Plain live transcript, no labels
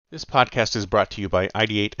This podcast is brought to you by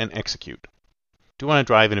Ideate and Execute. Do you want to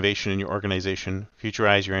drive innovation in your organization,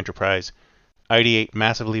 futurize your enterprise, ideate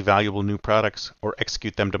massively valuable new products, or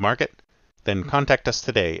execute them to market? Then contact us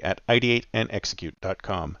today at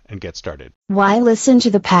ideateandexecute.com and get started. Why listen to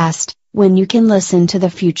the past when you can listen to the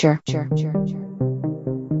future?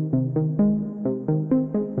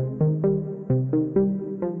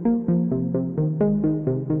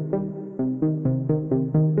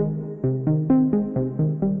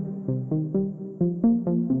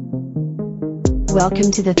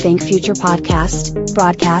 Welcome to the Think Future podcast,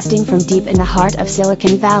 broadcasting from deep in the heart of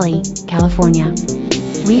Silicon Valley, California.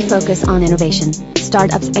 We focus on innovation,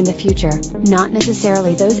 startups, and the future, not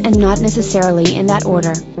necessarily those and not necessarily in that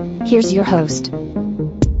order. Here's your host.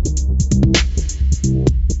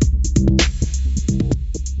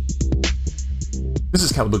 This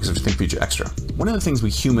is Cal Lucas of Think Future Extra. One of the things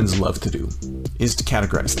we humans love to do is to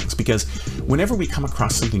categorize things, because whenever we come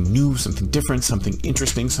across something new, something different, something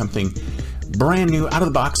interesting, something brand new, out of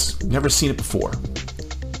the box, never seen it before,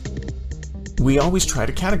 we always try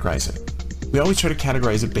to categorize it. We always try to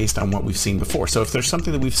categorize it based on what we've seen before. So if there's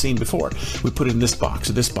something that we've seen before, we put it in this box,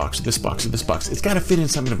 or this box, or this box, or this box. It's got to fit in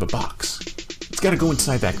some kind of a box. It's got to go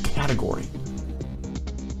inside that category.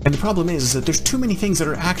 And the problem is that there's too many things that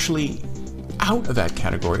are actually out of that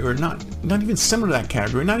category, or not even similar to that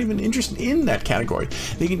category, not even interested in that category.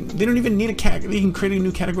 They don't even need a category. They can create a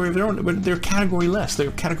new category of their own, but they're category-less.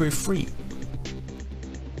 They're category-free.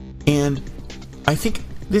 And I think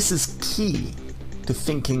this is key to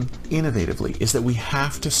thinking innovatively, is that we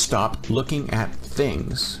have to stop looking at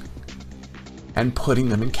things and putting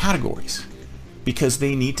them in categories, because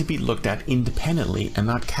they need to be looked at independently and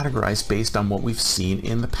not categorized based on what we've seen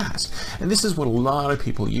in the past. And this is what a lot of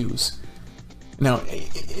people use. Now,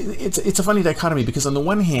 it's a funny dichotomy, because on the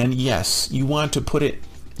one hand, yes, you want to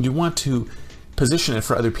position it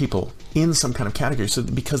for other people in some kind of category, so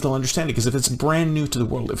because they'll understand it. Because if it's brand new to the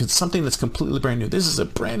world, if it's something that's completely brand new, this is a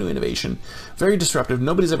brand new innovation, very disruptive,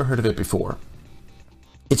 nobody's ever heard of it before,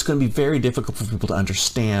 it's going to be very difficult for people to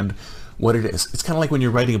understand what it is. It's kind of like when you're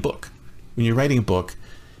writing a book. When you're writing a book,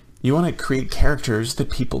 you want to create characters that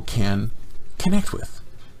people can connect with.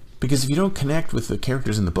 Because if you don't connect with the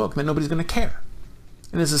characters in the book, then nobody's going to care.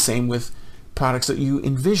 And it's the same with products that you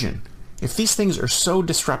envision. If these things are so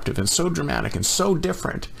disruptive and so dramatic and so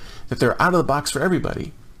different that they're out of the box for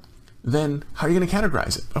everybody, then how are you going to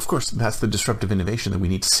categorize it? Of course, that's the disruptive innovation that we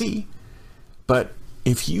need to see. But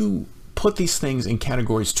if you put these things in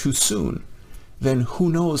categories too soon, then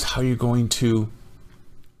who knows how you're going to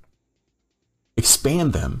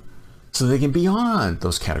expand them so they can be beyond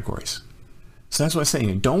those categories. So that's what I'm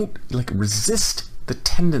saying. Don't resist the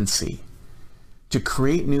tendency to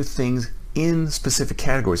create new things in specific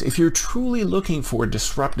categories. If you're truly looking for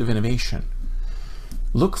disruptive innovation,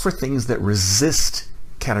 look for things that resist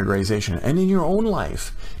categorization. And in your own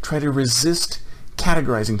life, try to resist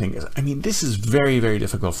categorizing things. I mean, this is very, very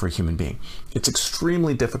difficult for a human being. It's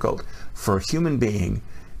extremely difficult for a human being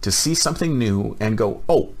to see something new and go,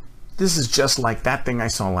 oh, this is just like that thing I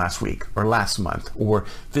saw last week or last month, or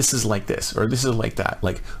this is like this, or this is like that,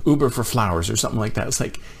 like Uber for flowers or something like that. It's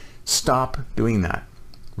like, stop doing that.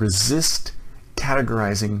 Resist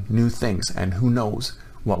categorizing new things, and who knows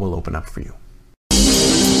what will open up for you.